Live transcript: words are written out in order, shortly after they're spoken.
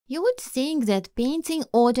You would think that painting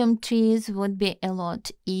autumn trees would be a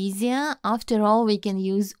lot easier. After all, we can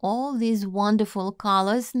use all these wonderful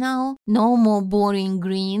colors now. No more boring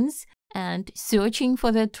greens and searching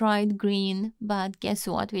for the right green. But guess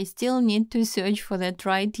what? We still need to search for the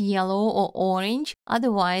right yellow or orange.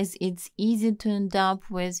 Otherwise, it's easy to end up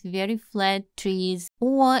with very flat trees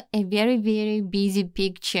or a very busy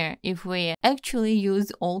picture if we actually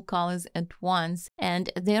use all colors at once.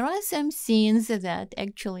 And there are some scenes that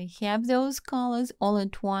actually have those colors all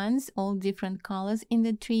at once, all different colors in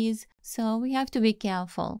the trees. So we have to be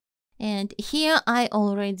careful. And here I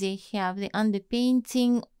already have the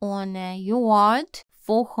underpainting on a UART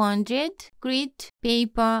 400 grit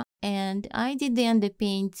paper, and I did the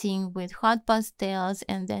underpainting with hot pastels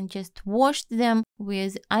and then just washed them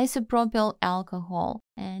with isopropyl alcohol.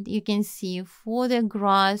 And you can see for the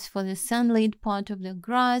grass, for the sunlit part of the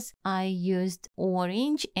grass, I used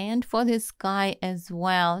orange, and for the sky as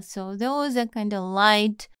well. So those are kind of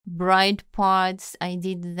light, bright parts. I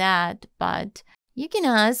did that, but you can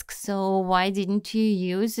ask, so why didn't you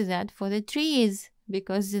use that for the trees?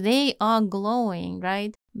 Because they are glowing,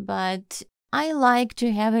 right? But I like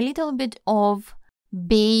to have a little bit of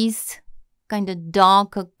base, kind of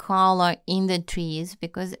darker color in the trees,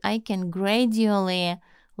 because I can gradually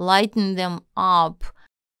lighten them up,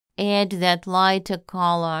 add that lighter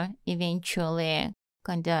color eventually,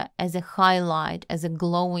 kind of as a highlight, as a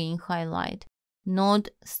glowing highlight, not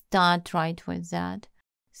start right with that.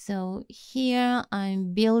 So here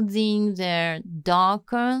I'm building the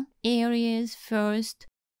darker areas first.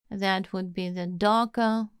 That would be the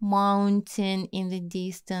darker mountain in the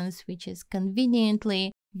distance, which is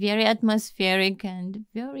conveniently very atmospheric and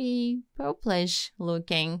very purplish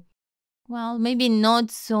looking. Well, maybe not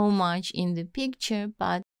so much in the picture,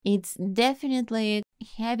 but it's definitely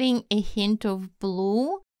having a hint of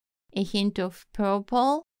blue, a hint of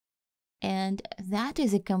purple, and that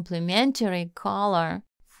is a complementary color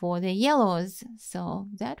for the yellows, so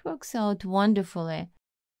that works out wonderfully.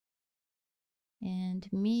 And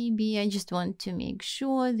maybe I just want to make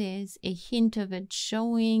sure there's a hint of it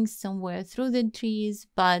showing somewhere through the trees,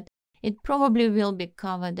 but it probably will be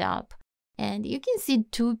covered up. And you can see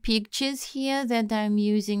two pictures here that I'm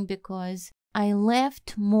using because I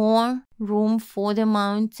left more room for the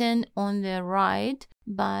mountain on the right,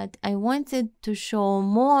 but I wanted to show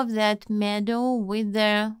more of that meadow with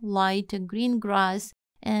the lighter green grass,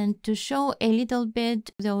 and to show a little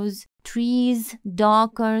bit those trees,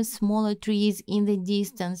 darker, smaller trees in the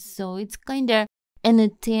distance. So it's kind of an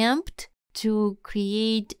attempt to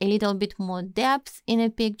create a little bit more depth in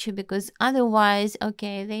a picture, because otherwise,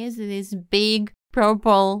 okay, there's this big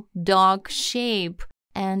purple dark shape,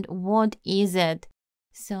 and what is it?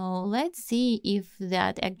 So let's see if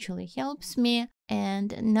that actually helps me.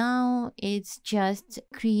 And now it's just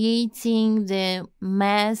creating the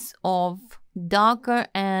mass of darker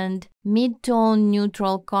and mid-tone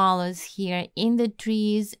neutral colors here in the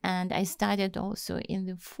trees, and I started also in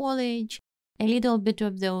the foliage, a little bit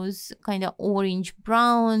of those kind of orange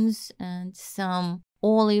browns and some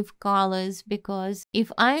olive colors, because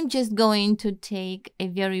if I'm just going to take a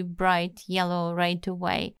very bright yellow right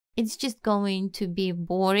away, it's just going to be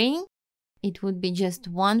boring. It would be just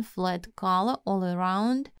one flat color all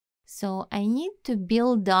around. So I need to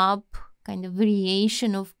build up kind of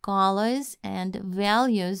variation of colors and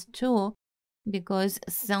values too, because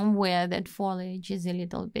somewhere that foliage is a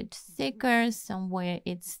little bit thicker, somewhere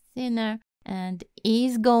it's thinner, and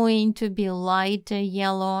is going to be lighter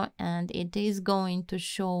yellow, and it is going to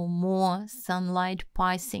show more sunlight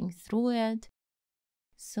passing through it.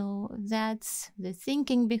 So that's the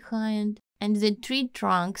thinking behind. And the tree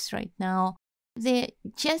trunks right now, they're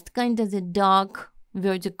just kind of the dark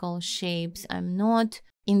vertical shapes. I'm not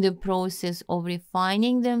in the process of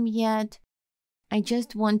refining them yet. I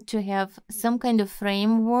just want to have some kind of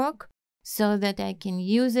framework so that I can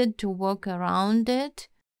use it to work around it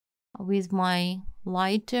with my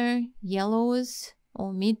lighter yellows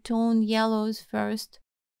or mid-tone yellows first,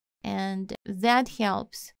 and that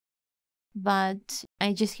helps. But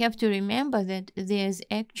I just have to remember that there's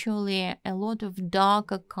actually a lot of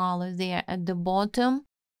darker color there at the bottom.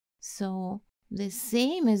 So the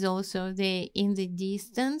same is also there in the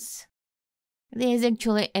distance. There's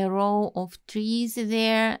actually a row of trees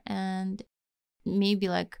there, and maybe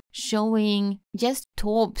like showing just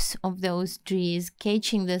tops of those trees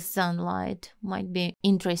catching the sunlight might be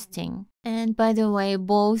interesting. And by the way,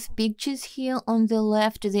 both pictures here on the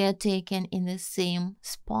left, they are taken in the same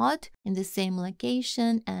spot, in the same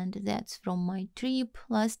location, and that's from my trip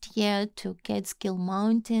last year to Catskill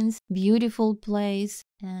Mountains. Beautiful place,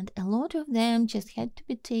 and a lot of them just had to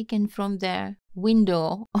be taken from there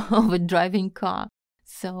window of a driving car.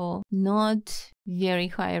 So not very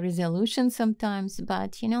high resolution sometimes,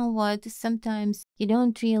 but you know what? Sometimes you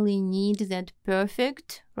don't really need that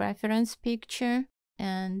perfect reference picture,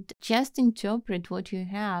 and just interpret what you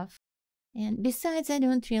have. And besides, I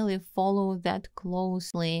don't really follow that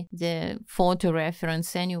closely the photo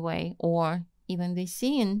reference anyway, or even the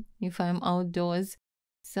scene if I'm outdoors.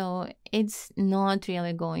 So it's not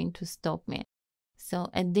really going to stop me. So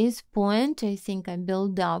at this point, I think I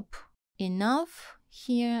build up enough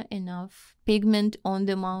here, enough pigment on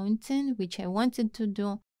the mountain, which I wanted to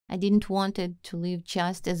do. I didn't want it to leave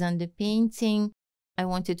just as underpainting. I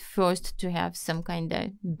wanted first to have some kind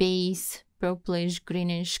of base purplish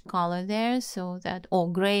greenish color there, so that,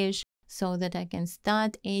 or grayish, so that I can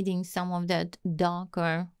start adding some of that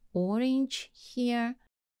darker orange here.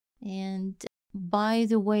 And by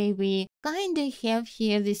the way, we kind of have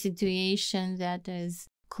here the situation that is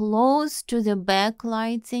close to the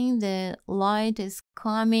backlighting. The light is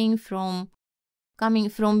coming from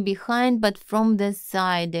behind, but from the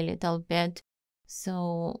side a little bit.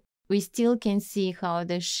 So we still can see how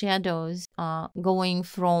the shadows are going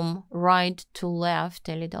from right to left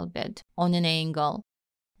a little bit on an angle.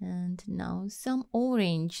 And now some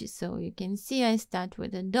orange. So you can see I start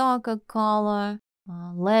with a darker color,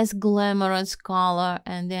 less glamorous color,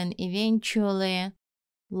 and then eventually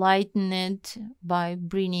lighten it by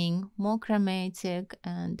bringing more chromatic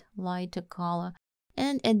and lighter color.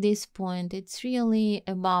 And at this point, it's really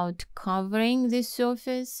about covering the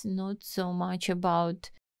surface, not so much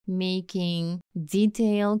about making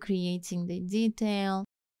detail, creating the detail.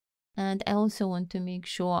 And I also want to make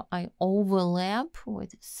sure I overlap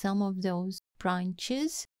with some of those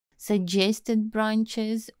branches, suggested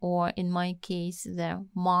branches, or in my case, the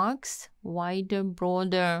marks, wider,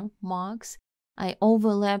 broader marks. I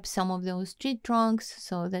overlap some of those tree trunks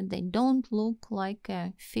so that they don't look like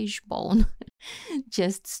a fishbone,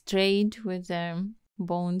 just straight with the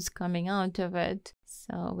bones coming out of it.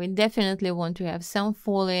 So we definitely want to have some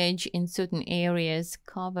foliage in certain areas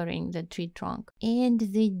covering the tree trunk. And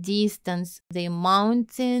the distance, the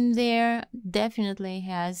mountain there definitely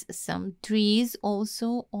has some trees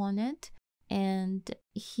also on it. And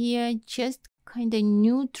here just kind of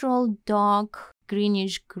neutral dark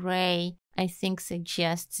greenish gray, I think,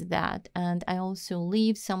 suggests that. And I also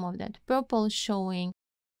leave some of that purple showing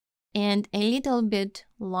and a little bit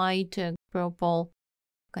lighter purple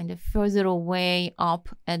kind of further away up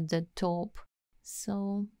at the top.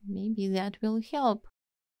 So maybe that will help.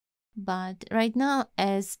 But right now,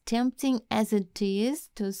 as tempting as it is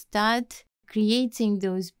to start creating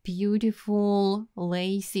those beautiful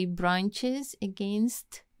lacy branches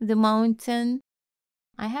against the mountain,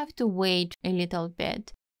 I have to wait a little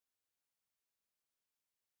bit.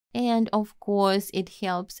 And of course, it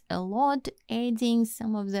helps a lot adding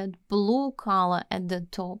some of that blue color at the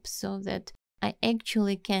top so that I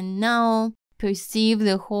actually can now perceive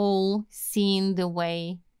the whole scene the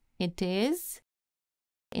way it is,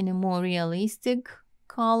 in a more realistic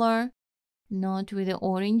color, not with the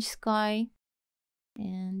orange sky.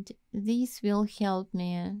 And this will help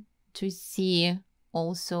me to see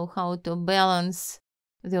also how to balance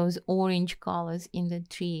those orange colors in the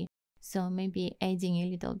tree. So maybe adding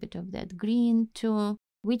a little bit of that green too,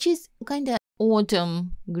 which is kind of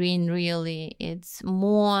autumn green really. It's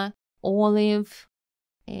more olive.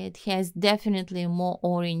 It has definitely more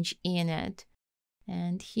orange in it.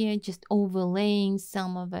 And here just overlaying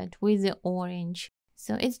some of it with the orange.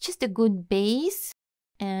 So it's just a good base.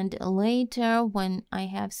 And later when I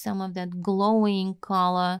have some of that glowing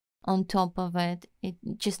color on top of it, it's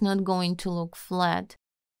just not going to look flat.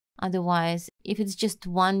 Otherwise, if it's just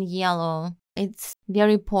one yellow, it's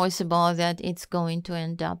very possible that it's going to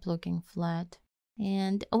end up looking flat.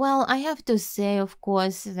 And well, I have to say, of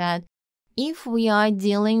course, that when we are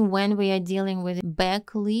dealing with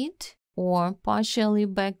backlit or partially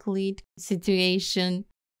backlit situation,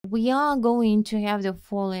 we are going to have the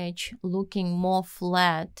foliage looking more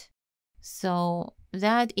flat. So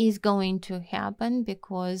that is going to happen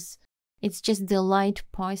because it's just the light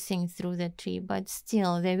passing through the tree, but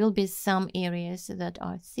still there will be some areas that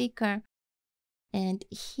are thicker. And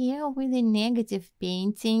here with the negative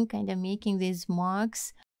painting, kind of making these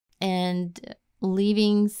marks and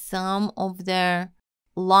leaving some of their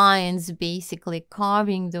lines, basically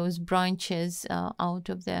carving those branches out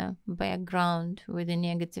of the background with the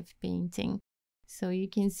negative painting. So you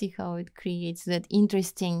can see how it creates that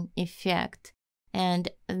interesting effect. And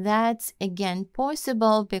that's again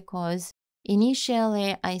possible because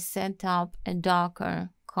initially I set up a darker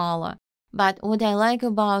color. But what I like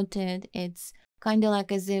about it, it's kind of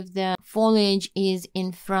like as if the foliage is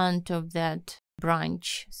in front of that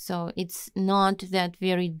branch. So it's not that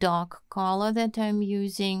very dark color that I'm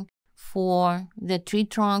using for the tree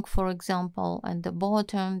trunk, for example, at the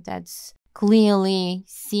bottom. That's clearly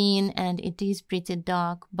seen and it is pretty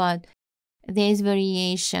dark, but there's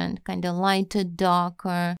variation, kind of lighter,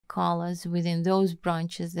 darker colors within those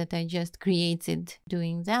branches that I just created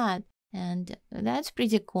doing that. And that's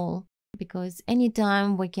pretty cool, because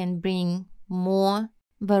anytime we can bring more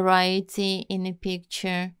variety in a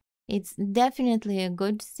picture, it's definitely a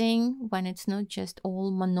good thing when it's not just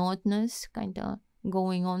all monotonous, kind of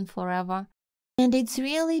going on forever. And it's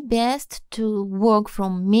really best to work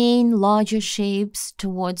from main larger shapes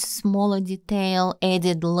towards smaller detail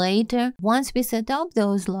added later. Once we set up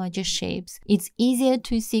those larger shapes, it's easier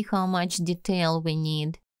to see how much detail we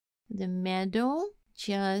need. The meadow,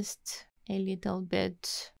 just a little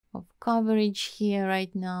bit of coverage here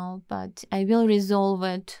right now, but I will resolve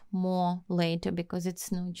it more later because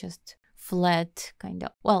it's not just flat, kind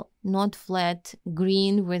of, well, not flat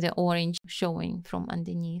green with the orange showing from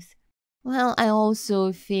underneath. Well, I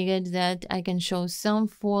also figured that I can show some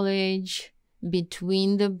foliage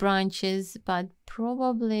between the branches, but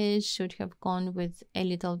probably should have gone with a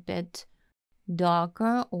little bit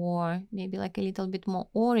darker or maybe like a little bit more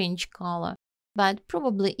orange color, but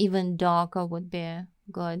probably even darker would be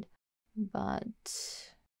good.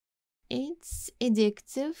 But it's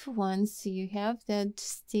addictive. Once you have that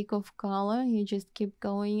stick of color, you just keep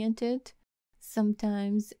going at it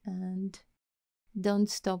sometimes and don't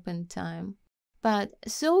stop in time. But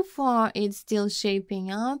so far it's still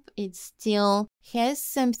shaping up. It still has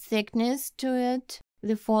some thickness to it.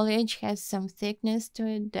 The foliage has some thickness to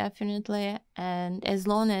it, definitely. And as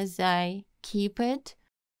long as I keep it,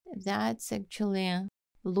 that's actually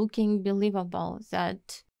looking believable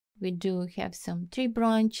that we do have some tree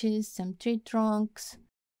branches, some tree trunks,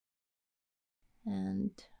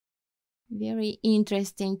 and very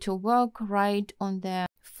interesting to work right on the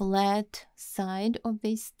flat side of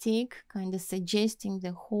the stick, kind of suggesting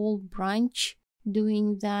the whole branch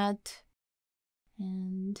doing that.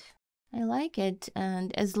 And I like it.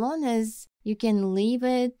 And as long as you can leave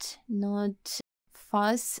it, not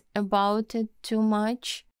fuss about it too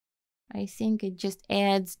much, I think it just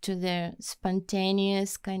adds to the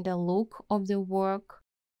spontaneous kind of look of the work.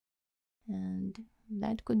 And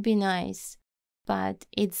that could be nice. But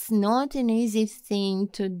it's not an easy thing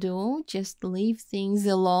to do, just leave things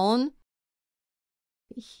alone.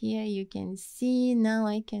 Here you can see, now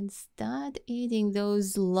I can start adding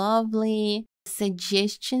those lovely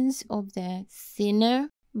suggestions of the thinner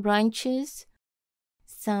branches.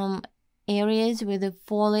 Some areas with the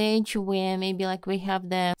foliage where maybe like we have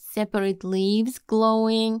the separate leaves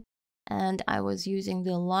glowing, and I was using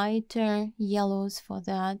the lighter yellows for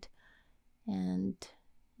that. And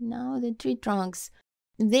now the tree trunks,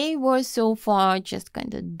 they were so far just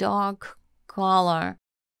kind of dark color,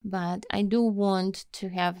 but I do want to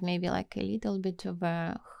have maybe like a little bit of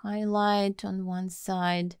a highlight on one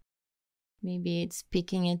side. Maybe it's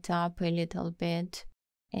picking it up a little bit,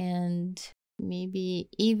 and maybe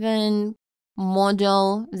even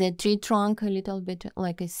model the tree trunk a little bit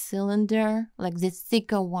like a cylinder, like the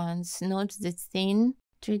thicker ones, not the thin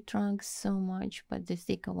tree trunks so much, but the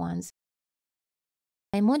thicker ones.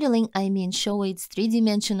 By modeling, I mean show its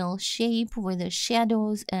three-dimensional shape with the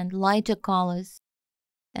shadows and lighter colors.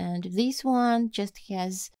 And this one just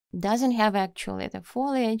doesn't have actually the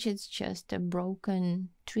foliage, it's just a broken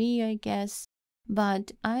tree, I guess.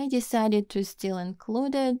 But I decided to still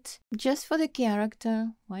include it just for the character,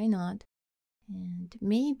 why not? And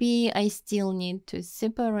maybe I still need to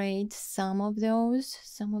separate some of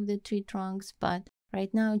the tree trunks, but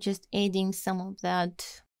right now just adding some of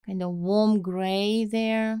that kind of warm gray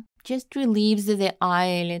there just relieves the eye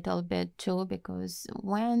a little bit too, because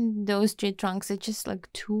when those tree trunks are just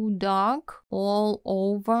like too dark all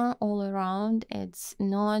over, all around, it's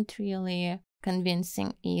not really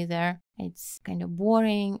convincing either. It's kind of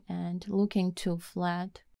boring and looking too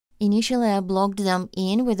flat. Initially, I blocked them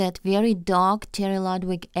in with that very dark Terry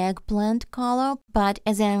Ludwig eggplant color, but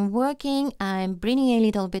as I'm working, I'm bringing a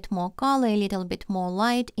little bit more color, a little bit more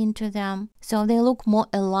light into them, so they look more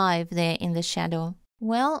alive there in the shadow.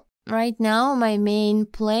 Well, right now my main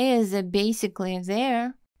players are basically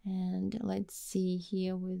there, and let's see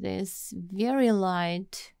here with this very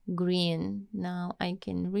light green. Now I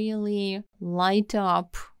can really light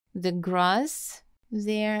up the grass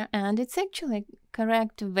there, and it's actually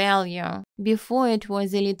correct value. Before it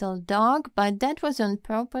was a little dark, but that was on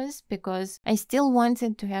purpose because I still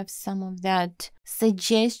wanted to have some of that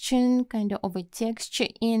suggestion kind of a texture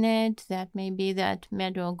in it, that maybe that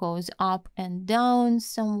meadow goes up and down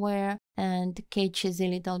somewhere and catches a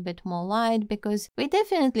little bit more light, because we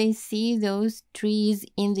definitely see those trees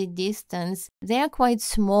in the distance. They're quite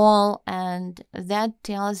small, and that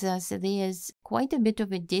tells us there's quite a bit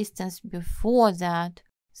of a distance before that.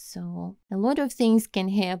 So a lot of things can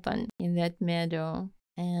happen in that meadow.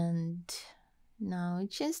 And now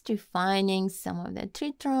just refining some of the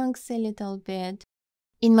tree trunks a little bit.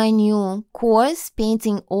 In my new course,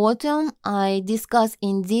 Painting Autumn, I discuss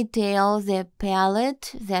in detail the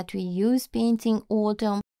palette that we use painting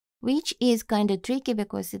autumn, which is kind of tricky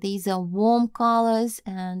because these are warm colors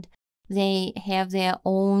and they have their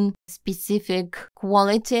own specific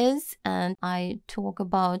qualities, and I talk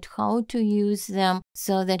about how to use them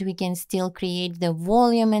so that we can still create the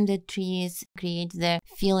volume in the trees, create the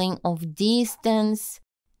feeling of distance.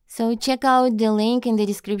 So check out the link in the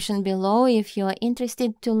description below if you are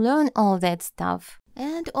interested to learn all that stuff.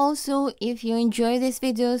 And also, if you enjoy this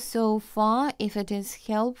video so far, if it is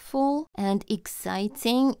helpful and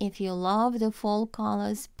exciting, if you love the fall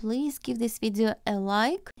colors, please give this video a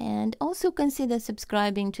like and also consider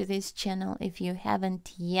subscribing to this channel if you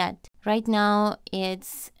haven't yet. Right now,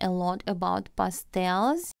 it's a lot about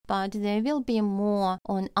pastels, but there will be more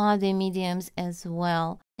on other mediums as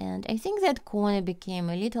well. And I think that corner became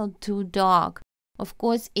a little too dark. Of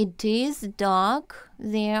course, it is dark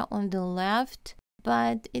there on the left,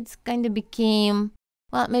 but it's kind of became,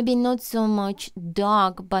 well, maybe not so much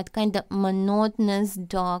dark, but kind of monotonous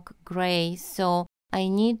dark gray. So I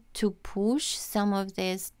need to push some of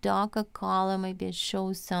this darker color, maybe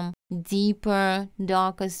show some deeper,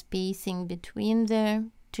 darker spacing between the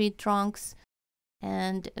tree trunks,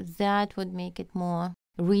 and that would make it more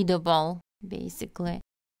readable, basically.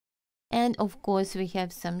 And of course, we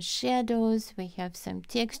have some shadows, we have some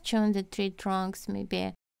texture on the tree trunks,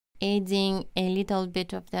 maybe adding a little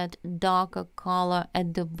bit of that darker color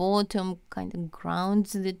at the bottom kind of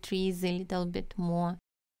grounds the trees a little bit more.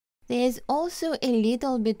 There's also a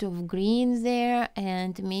little bit of green there,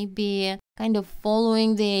 and maybe kind of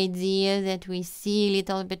following the idea that we see a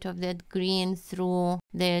little bit of that green through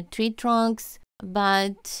the tree trunks,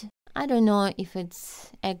 but I don't know if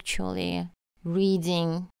it's actually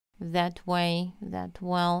reading that way that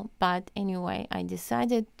well. But anyway, I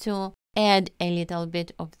decided to add a little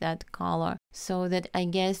bit of that color so that I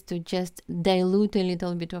guess to just dilute a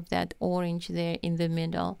little bit of that orange there in the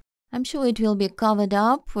middle. I'm sure it will be covered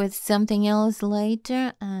up with something else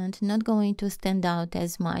later and not going to stand out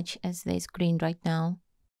as much as this green right now.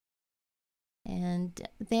 And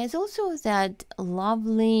there's also that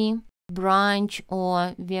lovely branch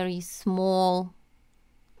or very small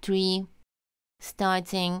tree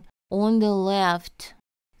starting on the left,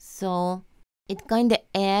 so it kind of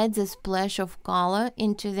adds a splash of color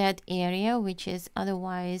into that area, which is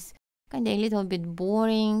otherwise kind of a little bit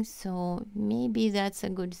boring. So maybe that's a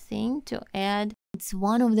good thing to add. It's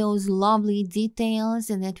one of those lovely details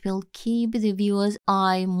that will keep the viewer's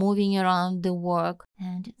eye moving around the work,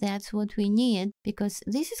 and that's what we need, because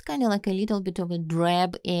this is kind of like a little bit of a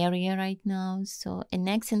drab area right now, so an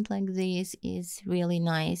accent like this is really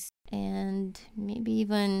nice. And maybe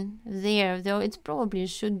even there, though it probably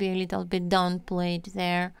should be a little bit downplayed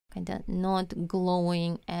there, kind of not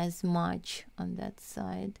glowing as much on that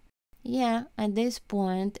side. Yeah, at this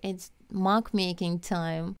point it's mark making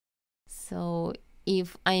time. So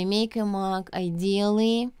if I make a mark,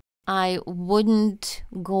 ideally I wouldn't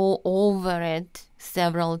go over it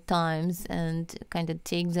several times and kind of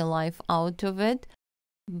take the life out of it,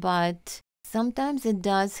 but sometimes it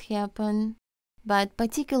does happen. But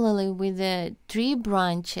particularly with the tree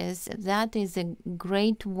branches, that is a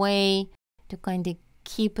great way to kind of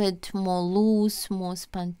keep it more loose, more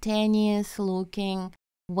spontaneous looking,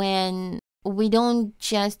 when we don't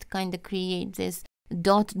just kind of create this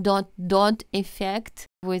dot dot dot effect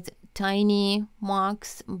with tiny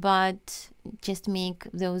marks, but just make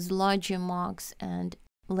those larger marks and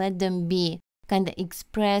let them be, kind of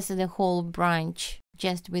express the whole branch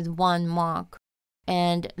just with one mark.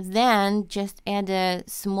 And then just add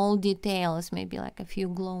small details, maybe like a few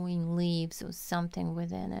glowing leaves or something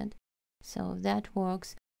within it. So that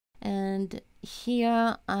works. And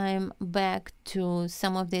here I'm back to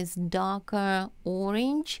some of this darker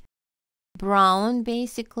orange, brown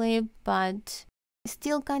basically, but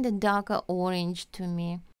still kind of darker orange to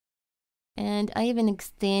me. And I even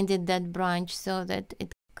extended that branch so that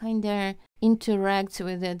it kind of interacts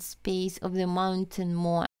with that space of the mountain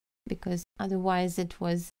more, because otherwise it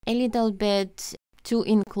was a little bit too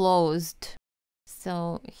enclosed.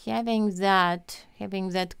 So having that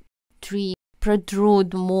tree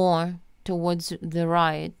protrude more towards the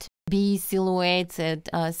right, be silhouetted,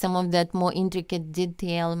 some of that more intricate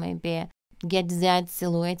detail maybe get that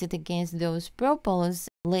silhouetted against those purples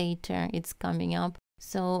later it's coming up.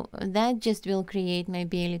 So that just will create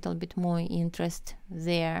maybe a little bit more interest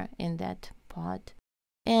there in that pot.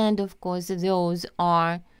 And of course those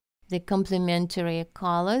are the complementary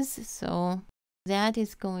colors, so that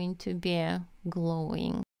is going to be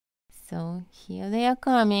glowing. So here they are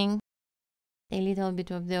coming. A little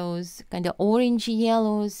bit of those kind of orange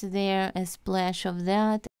yellows there, a splash of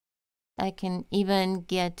that. I can even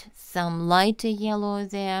get some lighter yellow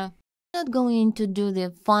there. I'm not going to do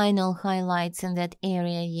the final highlights in that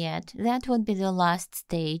area yet. That would be the last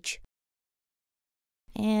stage.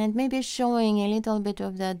 And maybe showing a little bit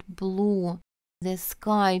of that blue, the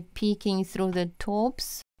sky peeking through the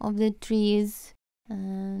tops of the trees.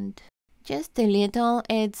 And just a little,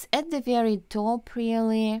 it's at the very top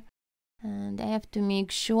really. And I have to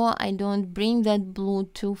make sure I don't bring that blue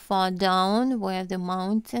too far down where the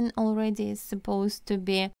mountain already is supposed to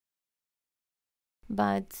be.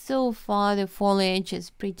 But so far the foliage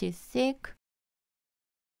is pretty thick.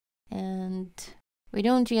 And we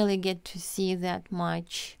don't really get to see that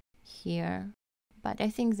much here. But I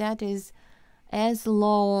think that is as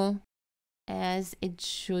low as it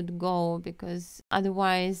should go, because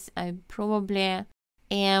otherwise I probably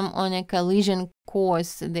am on a collision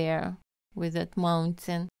course there with that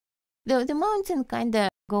mountain. The mountain kind of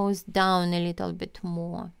goes down a little bit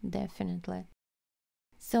more, definitely.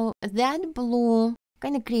 So that blue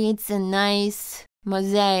kind of creates a nice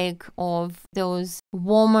mosaic of those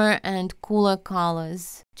warmer and cooler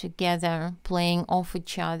colors together, playing off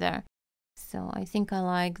each other. So I think I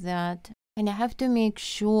like that. And I have to make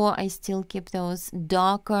sure I still keep those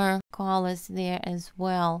darker colors there as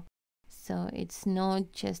well, so it's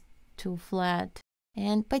not just too flat.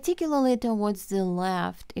 And particularly towards the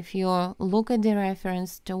left, if you look at the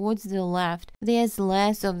reference towards the left, there's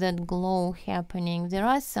less of that glow happening. There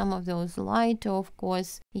are some of those lighter, of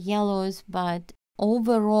course, yellows, but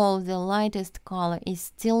overall the lightest color is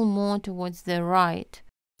still more towards the right.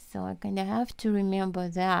 So I kind of have to remember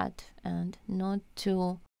that and not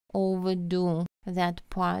to overdo that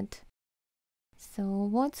part. So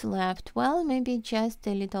what's left? Well, maybe just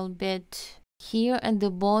a little bit here at the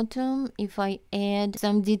bottom. If I add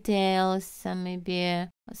some details, some maybe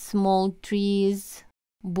small trees,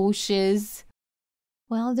 bushes.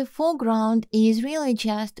 Well, the foreground is really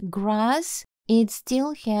just grass. It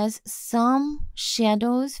still has some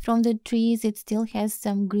shadows from the trees. It still has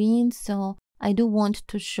some green, so I do want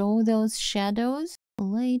to show those shadows.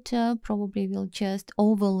 Later, probably we'll just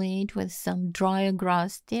overlay it with some drier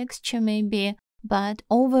grass texture maybe. But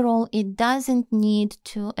overall, it doesn't need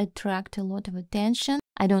to attract a lot of attention.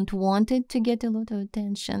 I don't want it to get a lot of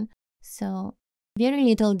attention. So very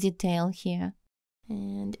little detail here.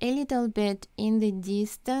 And a little bit in the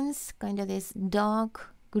distance, kind of this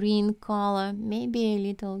dark green color, maybe a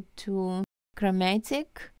little too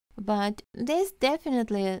chromatic. But there's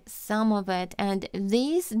definitely some of it, and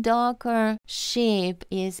this darker shape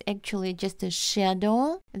is actually just a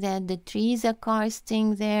shadow that the trees are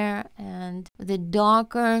casting there, and the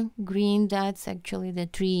darker green, that's actually the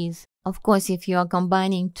trees. Of course, if you are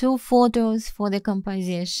combining two photos for the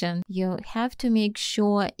composition, you have to make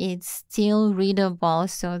sure it's still readable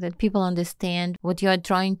so that people understand what you are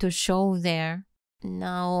trying to show there.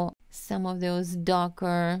 Now, some of those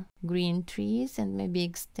darker green trees, and maybe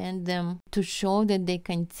extend them to show that they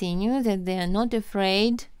continue, that they are not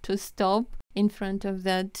afraid to stop in front of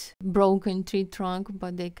that broken tree trunk,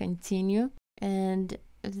 but they continue. And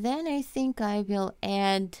then I think I will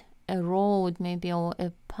add a road maybe, or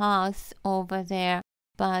a path over there,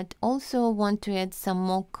 but also want to add some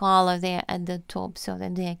more color there at the top so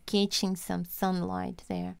that they are catching some sunlight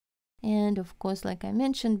there. And of course, like I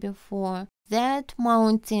mentioned before, that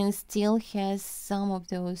mountain still has some of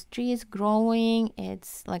those trees growing.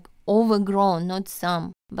 It's like overgrown, not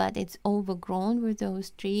some, but it's overgrown with those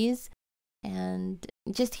trees. And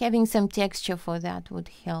just having some texture for that would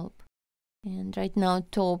help. And right now,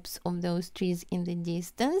 tops of those trees in the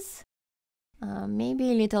distance.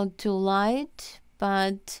 Maybe a little too light,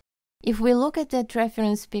 but if we look at that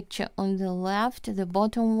reference picture on the left, the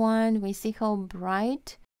bottom one, we see how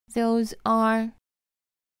bright those are.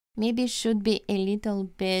 Maybe should be a little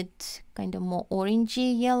bit kind of more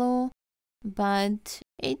orangey yellow, but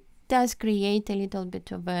it does create a little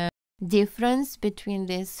bit of a difference between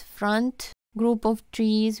this front group of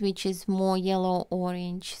trees, which is more yellow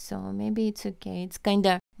orange. So maybe it's okay. It's kind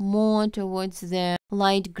of more towards the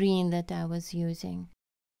light green that I was using.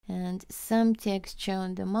 And some texture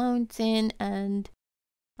on the mountain, and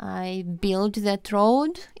I built that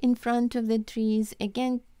road in front of the trees.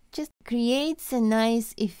 Again, just creates a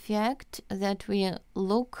nice effect that we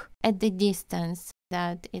look at the distance,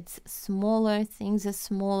 that it's smaller, things are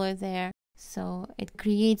smaller there. So it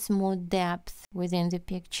creates more depth within the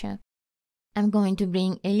picture. I'm going to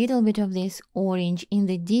bring a little bit of this orange in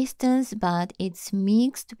the distance, but it's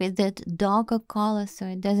mixed with that darker color so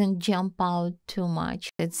it doesn't jump out too much.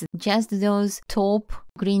 It's just those top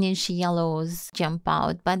greenish yellows jump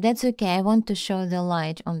out, but that's okay. I want to show the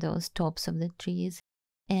light on those tops of the trees.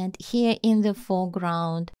 And here in the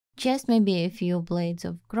foreground, just maybe a few blades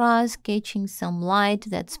of grass catching some light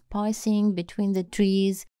that's passing between the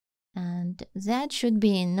trees. And that should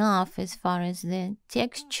be enough as far as the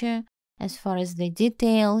texture, as far as the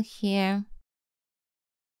detail here.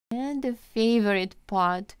 And the favorite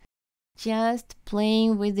part, just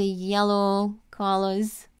playing with the yellow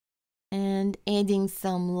colors and adding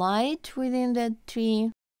some light within that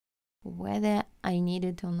tree, whether I need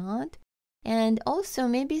it or not. And also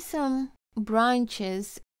maybe some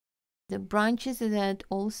branches, the branches that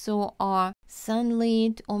also are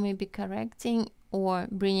sunlit, or maybe correcting or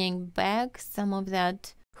bringing back some of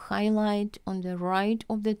that highlight on the right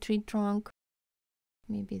of the tree trunk.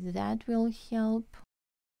 Maybe that will help.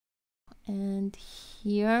 And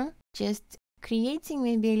here, just creating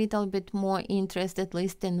maybe a little bit more interest, at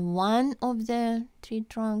least in one of the tree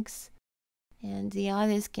trunks, and the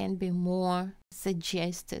others can be more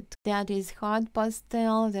suggested. That is hard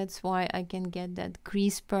pastel, that's why I can get that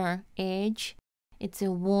crisper edge. It's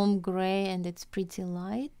a warm gray and it's pretty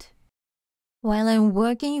light. While I'm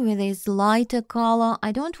working with this lighter color,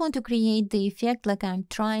 I don't want to create the effect like I'm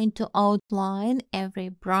trying to outline every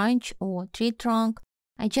branch or tree trunk.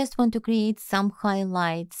 I just want to create some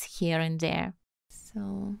highlights here and there.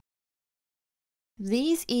 So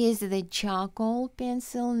this is the charcoal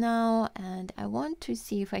pencil now, and I want to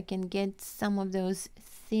see if I can get some of those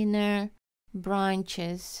thinner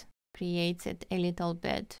branches created a little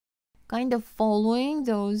bit. Kind of following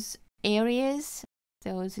those areas,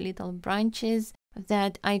 those little branches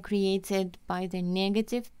that I created by the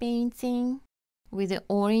negative painting with the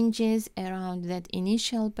oranges around that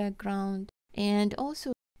initial background, and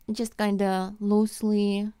also just kind of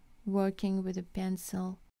loosely working with a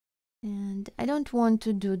pencil. And I don't want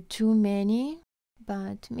to do too many,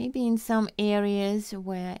 but maybe in some areas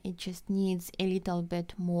where it just needs a little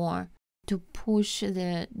bit more to push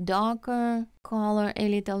the darker color a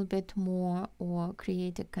little bit more, or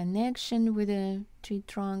create a connection with a tree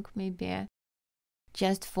trunk, maybe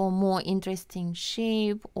just for more interesting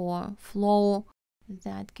shape or flow,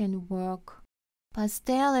 that can work.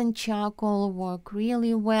 Pastel and charcoal work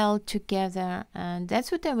really well together, and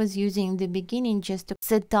that's what I was using in the beginning, just to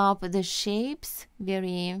set up the shapes,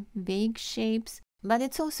 very vague shapes. But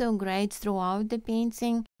it's also great throughout the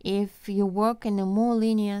painting if you work in a more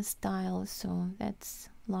linear style, so that's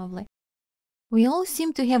lovely. We all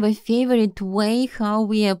seem to have a favorite way how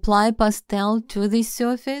we apply pastel to the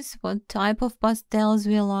surface, what type of pastels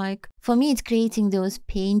we like. For me, it's creating those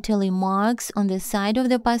painterly marks on the side of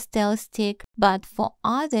the pastel stick, but for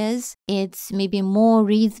others, it's maybe more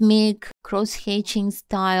rhythmic, cross-hatching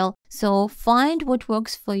style. So find what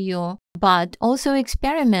works for you, but also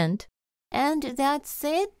experiment. And that's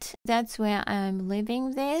it. That's where I'm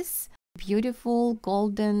leaving this. Beautiful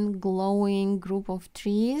golden glowing group of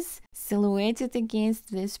trees silhouetted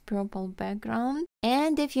against this purple background.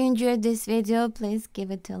 And if you enjoyed this video, please give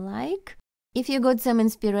it a like. If you got some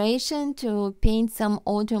inspiration to paint some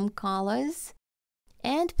autumn colors,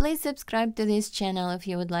 and please subscribe to this channel if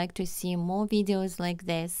you would like to see more videos like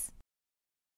this.